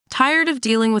Tired of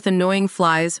dealing with annoying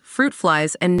flies, fruit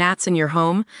flies, and gnats in your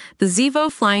home? The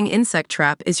Zevo Flying Insect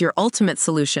Trap is your ultimate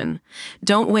solution.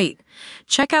 Don't wait.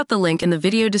 Check out the link in the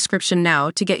video description now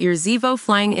to get your Zevo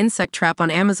Flying Insect Trap on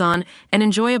Amazon and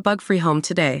enjoy a bug-free home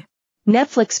today.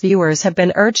 Netflix viewers have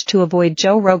been urged to avoid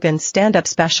Joe Rogan's stand-up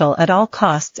special at all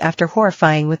costs after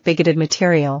horrifying with bigoted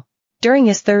material. During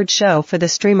his third show for the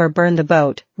streamer Burn the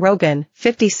Boat, Rogan,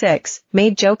 56,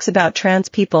 made jokes about trans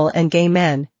people and gay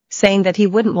men, saying that he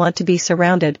wouldn't want to be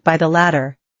surrounded by the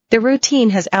latter. The routine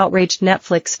has outraged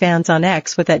Netflix fans on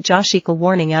X with @Joshikal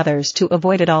warning others to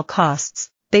avoid at all costs.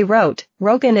 They wrote,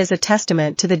 "Rogan is a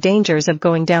testament to the dangers of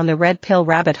going down the red pill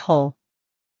rabbit hole.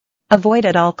 Avoid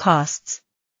at all costs.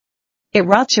 It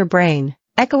rots your brain."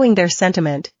 Echoing their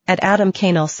sentiment, Adam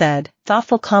Canel said,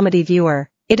 "Thoughtful comedy viewer,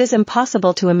 it is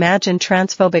impossible to imagine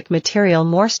transphobic material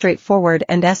more straightforward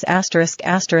and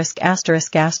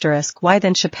why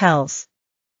than Chappelle's.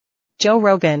 Joe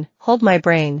Rogan, hold my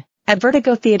brain." At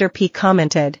Vertigo Theater P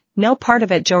commented, "No part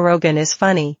of it Joe Rogan is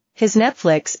funny, his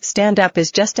Netflix stand-up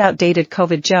is just outdated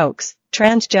COVID jokes,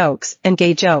 trans jokes, and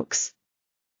gay jokes.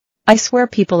 I swear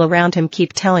people around him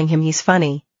keep telling him he's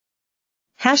funny."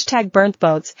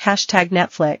 #BurntBoats,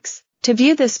 #Netflix. To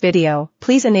view this video,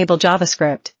 please enable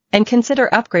JavaScript, and consider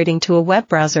upgrading to a web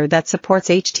browser that supports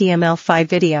HTML5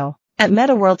 video. At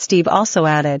MetaWorld Steve also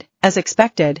added, as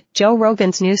expected, Joe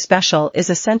Rogan's new special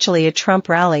is essentially a Trump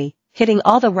rally, hitting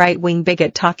all the right-wing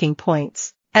bigot talking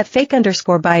points. At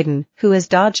 @fake_Biden, who has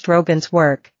dodged Rogan's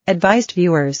work, advised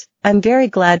viewers, "I'm very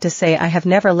glad to say I have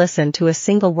never listened to a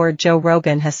single word Joe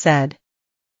Rogan has said.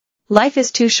 Life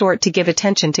is too short to give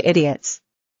attention to idiots."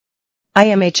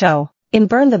 IMHO. In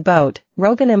Burn the Boat,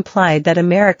 Rogan implied that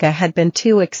America had been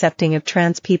too accepting of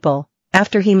trans people,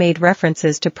 after he made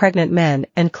references to pregnant men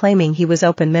and claiming he was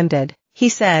open-minded. He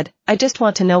said, "I just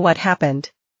want to know what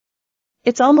happened."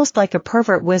 It's almost like a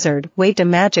pervert wizard waved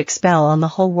a magic spell on the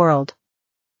whole world.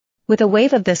 With a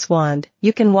wave of this wand,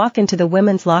 you can walk into the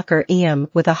women's locker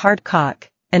with a hard cock,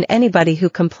 and anybody who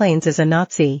complains is a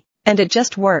Nazi, and it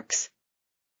just works.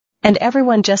 And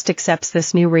everyone just accepts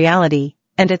this new reality,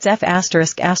 and it's *****ing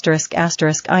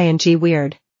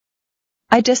weird.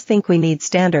 I just think we need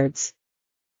standards.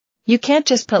 You can't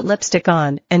just put lipstick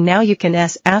on, and now you can in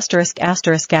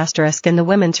the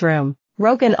women's room.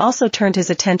 Rogan also turned his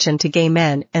attention to gay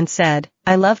men and said,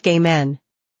 "I love gay men.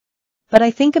 But I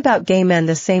think about gay men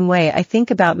the same way I think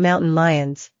about mountain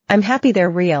lions. I'm happy they're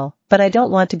real, but I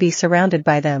don't want to be surrounded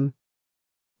by them.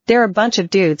 They're a bunch of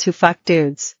dudes who fuck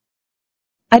dudes.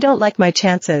 I don't like my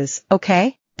chances,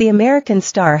 okay?" The American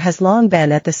star has long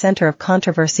been at the center of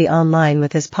controversy online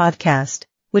with his podcast,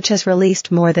 which has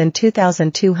released more than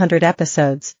 2,200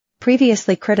 episodes,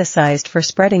 previously criticized for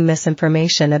spreading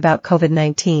misinformation about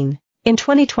COVID-19. In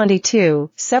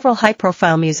 2022, several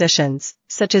high-profile musicians,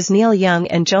 such as Neil Young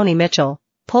and Joni Mitchell,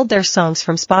 pulled their songs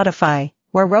from Spotify,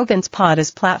 where Rogan's pod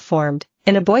is platformed,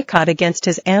 in a boycott against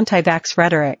his anti-vax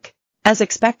rhetoric. As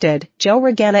expected, Joe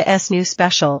Rogan's new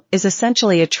special is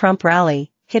essentially a Trump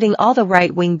rally, hitting all the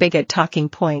right-wing bigot talking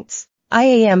points. "I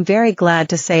am very glad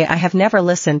to say I have never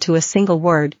listened to a single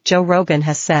word Joe Rogan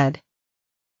has said.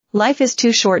 Life is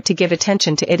too short to give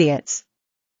attention to idiots.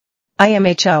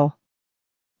 IMHO.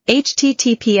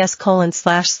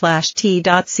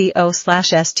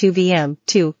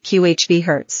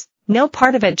 https://t.co/s2vm2 No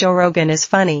part of it Joe Rogan is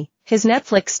funny, his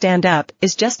Netflix stand-up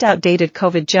is just outdated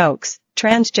COVID jokes,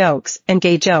 trans jokes, and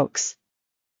gay jokes.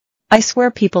 I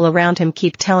swear people around him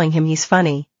keep telling him he's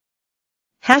funny."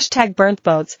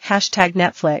 #BurntBoats,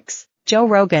 #Netflix. Joe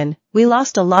Rogan, "We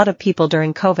lost a lot of people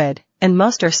during COVID, and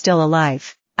most are still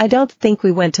alive. I don't think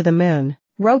we went to the moon.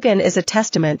 Rogan is a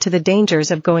testament to the dangers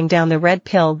of going down the red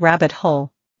pill rabbit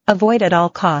hole. Avoid at all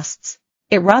costs.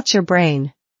 It rots your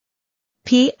brain."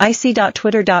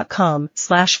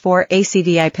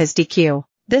 pic.twitter.com/4acvipsdq.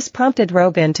 This prompted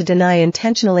Rogan to deny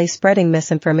intentionally spreading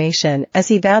misinformation as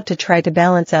he vowed to try to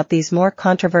balance out these more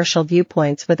controversial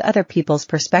viewpoints with other people's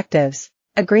perspectives,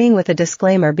 agreeing with a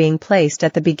disclaimer being placed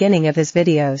at the beginning of his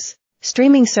videos.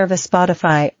 Streaming service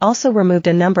Spotify also removed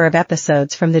a number of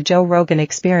episodes from the Joe Rogan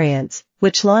Experience,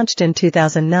 which launched in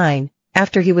 2009,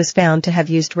 after he was found to have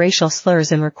used racial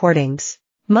slurs in recordings.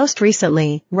 Most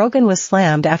recently, Rogan was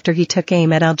slammed after he took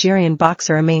aim at Algerian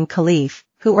boxer Amine Khalif,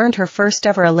 who earned her first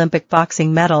ever Olympic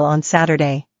boxing medal on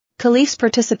Saturday. Khalif's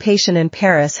participation in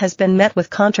Paris has been met with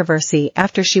controversy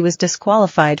after she was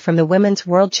disqualified from the Women's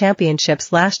World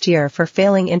Championships last year for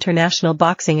failing International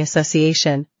Boxing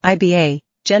Association, IBA,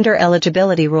 gender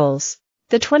eligibility rules.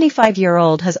 The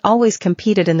 25-year-old has always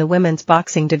competed in the women's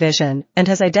boxing division and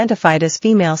has identified as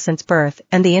female since birth,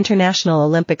 and the International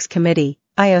Olympics Committee,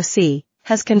 IOC,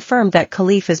 has confirmed that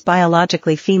Khalif is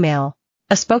biologically female.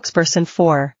 A spokesperson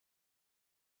for